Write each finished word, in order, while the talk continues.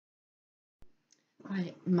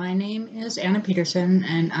Hi, my name is Anna Peterson,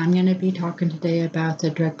 and I'm going to be talking today about the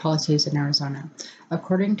drug policies in Arizona.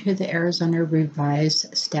 According to the Arizona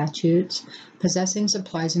Revised Statutes, possessing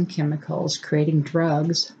supplies and chemicals, creating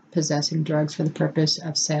drugs, possessing drugs for the purpose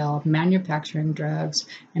of sale, manufacturing drugs,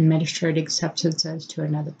 administering substances to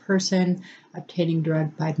another person, obtaining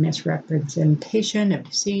drug by misrepresentation of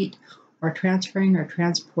deceit, or transferring or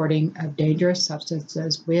transporting of dangerous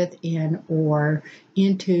substances within or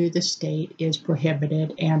into the state is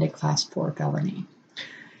prohibited and a Class 4 felony.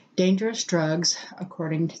 Dangerous drugs,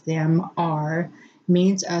 according to them, are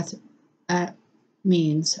means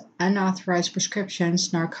unauthorized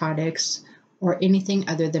prescriptions, narcotics, or anything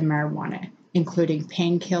other than marijuana, including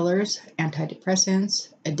painkillers, antidepressants,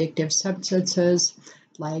 addictive substances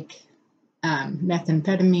like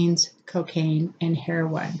methamphetamines, cocaine, and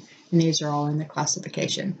heroin. And these are all in the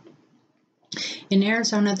classification. In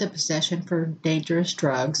Arizona, the possession for dangerous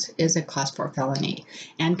drugs is a Class 4 felony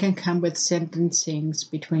and can come with sentencings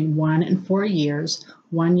between 1 and 4 years,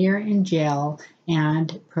 1 year in jail,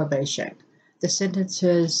 and probation. The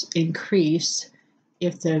sentences increase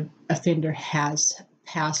if the offender has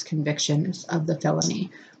past convictions of the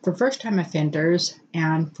felony. For first-time offenders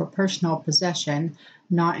and for personal possession,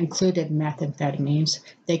 not included methamphetamines,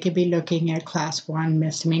 they could be looking at Class 1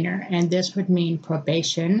 misdemeanor, and this would mean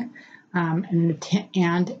probation and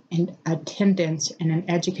attendance in an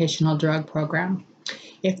educational drug program.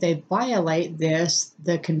 If they violate this,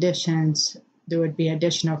 there would be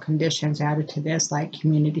additional conditions added to this, like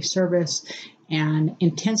community service and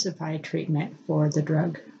intensified treatment for the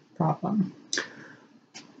drug problem.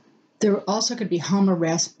 There also could be home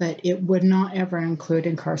arrest, but it would not ever include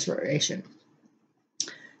incarceration.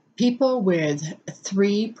 People with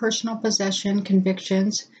 3 personal possession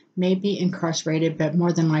convictions may be incarcerated, but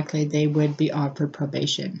more than likely they would be offered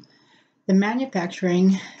probation. The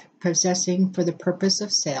manufacturing, possessing for the purpose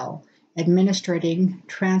of sale, administering,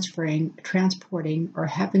 transferring, transporting, or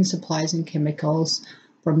having supplies and chemicals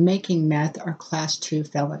for making meth are Class 2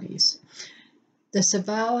 felonies. The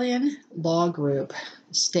Civilian Law Group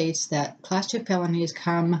states that Class 2 felonies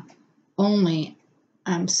come only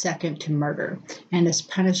second to murder and is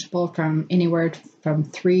punishable from anywhere from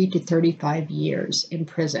 3 to 35 years in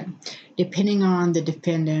prison, depending on the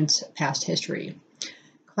defendant's past history.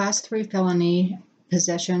 Class 3 felony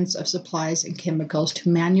possessions of supplies and chemicals to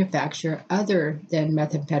manufacture other than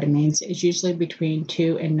methamphetamines is usually between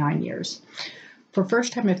 2 and 9 years. For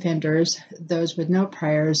first-time offenders, those with no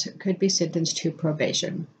priors could be sentenced to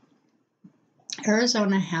probation.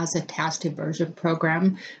 Arizona has a task diversion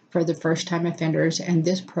program for the first-time offenders, and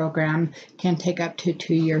this program can take up to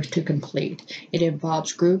 2 years to complete. It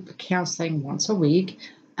involves group counseling once a week,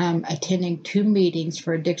 attending 2 meetings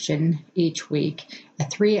for addiction each week, a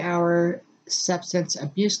 3-hour substance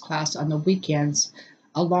abuse class on the weekends,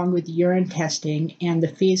 along with urine testing, and the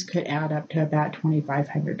fees could add up to about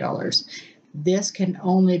 $2,500. This can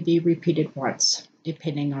only be repeated once,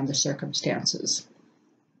 depending on the circumstances.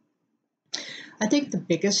 I think the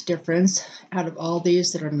biggest difference out of all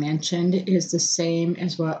these that are mentioned is the same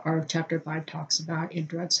as what our Chapter 5 talks about in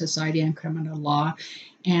Drug Society and Criminal Law,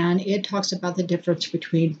 and it talks about the difference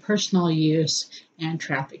between personal use and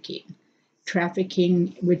trafficking.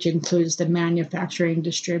 Trafficking, which includes the manufacturing,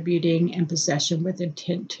 distributing, and possession with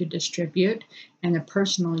intent to distribute, and the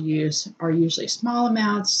personal use are usually small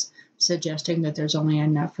amounts, suggesting that there's only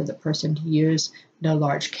enough for the person to use. No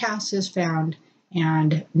large cask is found,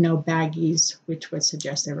 and no baggies, which would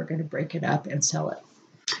suggest they were going to break it up and sell it.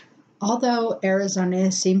 Although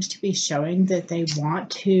Arizona seems to be showing that they want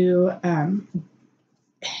to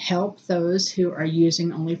help those who are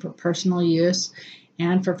using only for personal use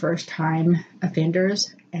and for first-time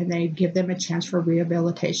offenders, and they give them a chance for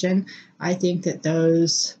rehabilitation, I think that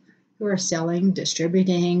those who are selling,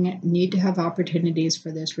 distributing, need to have opportunities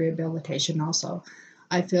for this rehabilitation also.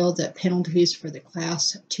 I feel that penalties for the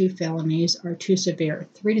Class 2 felonies are too severe.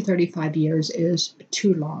 3 to 35 years is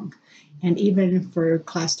too long. And even for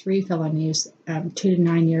Class 3 felonies, 2 to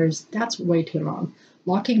 9 years, that's way too long.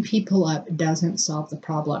 Locking people up doesn't solve the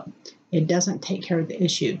problem. It doesn't take care of the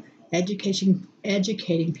issue.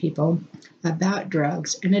 Educating people about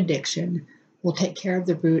drugs and addiction will take care of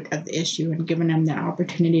the root of the issue and giving them the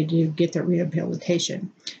opportunity to get their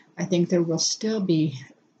rehabilitation. I think there will still be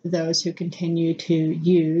those who continue to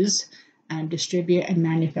use and distribute and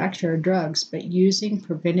manufacture drugs, but using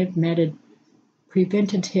preventative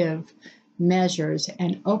measures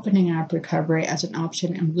and opening up recovery as an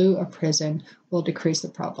option in lieu of prison will decrease the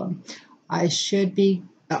problem. I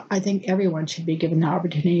think everyone should be given the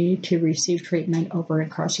opportunity to receive treatment over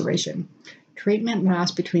incarceration. Treatment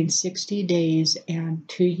lasts between 60 days and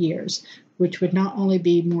 2 years. which would not only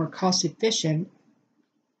be more cost efficient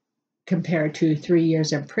compared to 3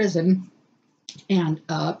 years in prison and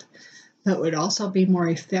up, but would also be more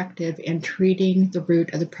effective in treating the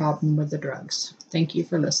root of the problem with the drugs. Thank you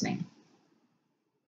for listening.